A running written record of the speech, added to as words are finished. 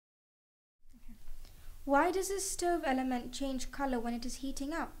Why does a stove element change color when it is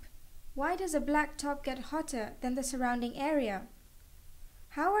heating up? Why does a black top get hotter than the surrounding area?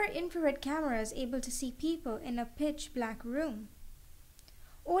 How are infrared cameras able to see people in a pitch black room?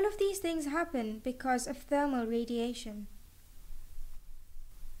 All of these things happen because of thermal radiation.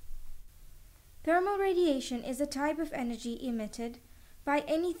 Thermal radiation is a type of energy emitted by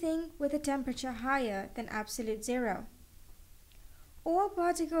anything with a temperature higher than absolute zero. All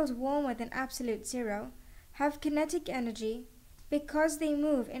particles warmer than absolute zero have kinetic energy because they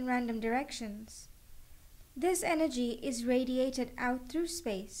move in random directions. This energy is radiated out through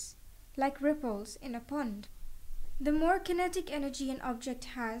space, like ripples in a pond. The more kinetic energy an object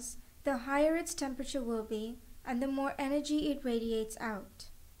has, the higher its temperature will be, and the more energy it radiates out.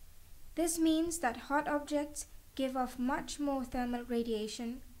 This means that hot objects give off much more thermal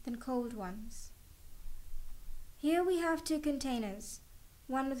radiation than cold ones. Here we have two containers,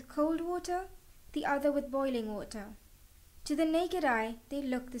 one with cold water, the other with boiling water. To the naked eye, they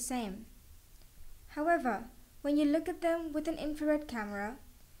look the same. However, when you look at them with an infrared camera,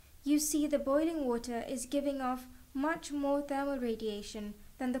 you see the boiling water is giving off much more thermal radiation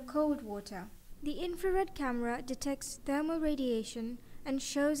than the cold water. The infrared camera detects thermal radiation and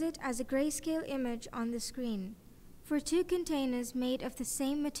shows it as a grayscale image on the screen. For two containers made of the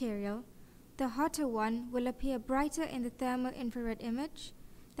same material, the hotter one will appear brighter in the thermal infrared image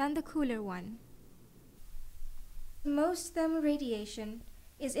than the cooler one. Most thermal radiation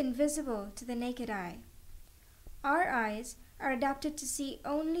is invisible to the naked eye. Our eyes are adapted to see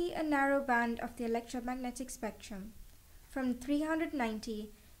only a narrow band of the electromagnetic spectrum, from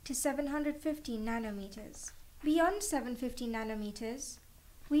 390 to 750 nanometers. Beyond 750 nanometers,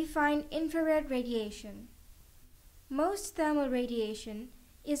 we find infrared radiation. Most thermal radiation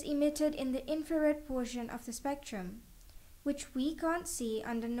is emitted in the infrared portion of the spectrum, which we can't see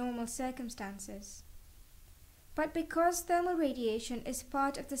under normal circumstances. But because thermal radiation is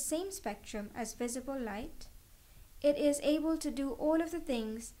part of the same spectrum as visible light, it is able to do all of the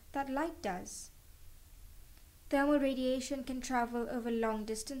things that light does. Thermal radiation can travel over long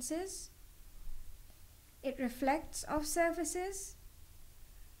distances, it reflects off surfaces,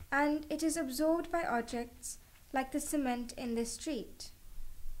 and it is absorbed by objects like the cement in this street.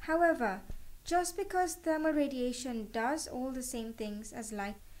 However, just because thermal radiation does all the same things as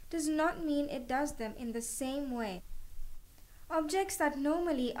light does not mean it does them in the same way. Objects that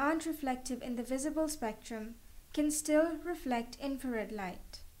normally aren't reflective in the visible spectrum can still reflect infrared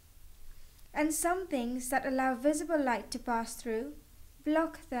light. And some things that allow visible light to pass through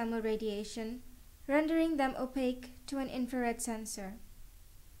block thermal radiation, rendering them opaque to an infrared sensor.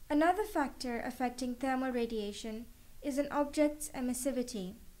 Another factor affecting thermal radiation is an object's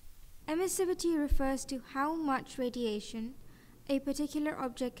emissivity. Emissivity refers to how much radiation a particular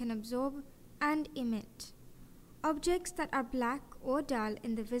object can absorb and emit. Objects that are black or dull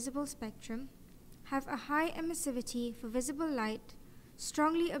in the visible spectrum have a high emissivity for visible light,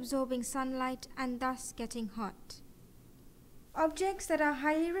 strongly absorbing sunlight and thus getting hot. Objects that are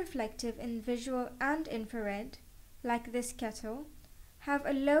highly reflective in visual and infrared, like this kettle, have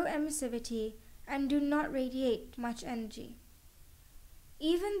a low emissivity and do not radiate much energy.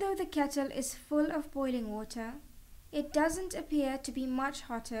 Even though the kettle is full of boiling water, it doesn't appear to be much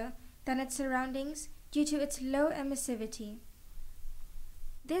hotter than its surroundings due to its low emissivity.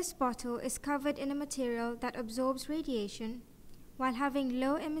 This bottle is covered in a material that absorbs radiation while having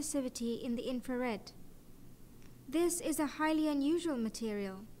low emissivity in the infrared. This is a highly unusual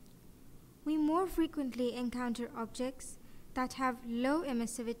material. We more frequently encounter objects that have low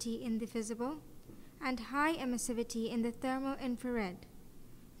emissivity in the visible and high emissivity in the thermal infrared.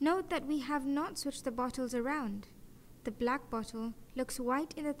 Note that we have not switched the bottles around. The black bottle looks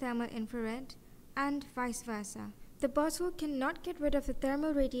white in the thermal infrared and vice versa. The bottle cannot get rid of the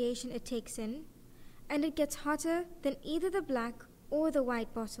thermal radiation it takes in, and it gets hotter than either the black or the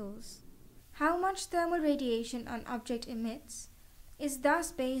white bottles. How much thermal radiation an object emits is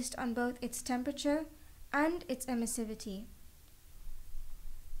thus based on both its temperature and its emissivity.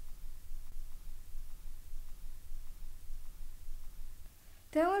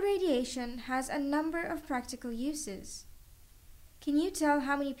 Thermal radiation has a number of practical uses. Can you tell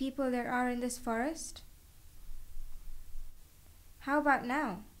how many people there are in this forest? How about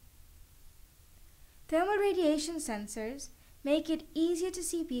now? Thermal radiation sensors make it easier to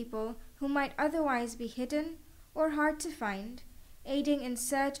see people who might otherwise be hidden or hard to find, aiding in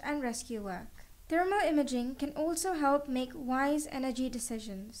search and rescue work. Thermal imaging can also help make wise energy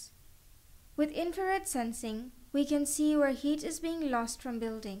decisions. With infrared sensing, we can see where heat is being lost from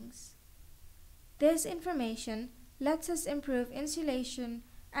buildings. This information lets us improve insulation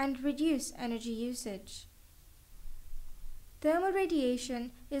and reduce energy usage. Thermal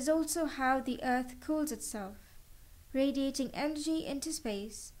radiation is also how the Earth cools itself, radiating energy into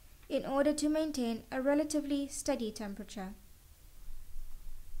space in order to maintain a relatively steady temperature.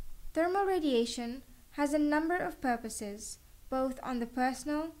 Thermal radiation has a number of purposes, both on the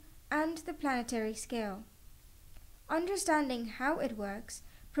personal and the planetary scale. Understanding how it works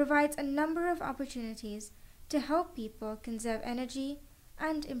provides a number of opportunities to help people conserve energy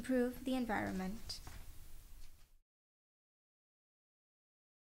and improve the environment.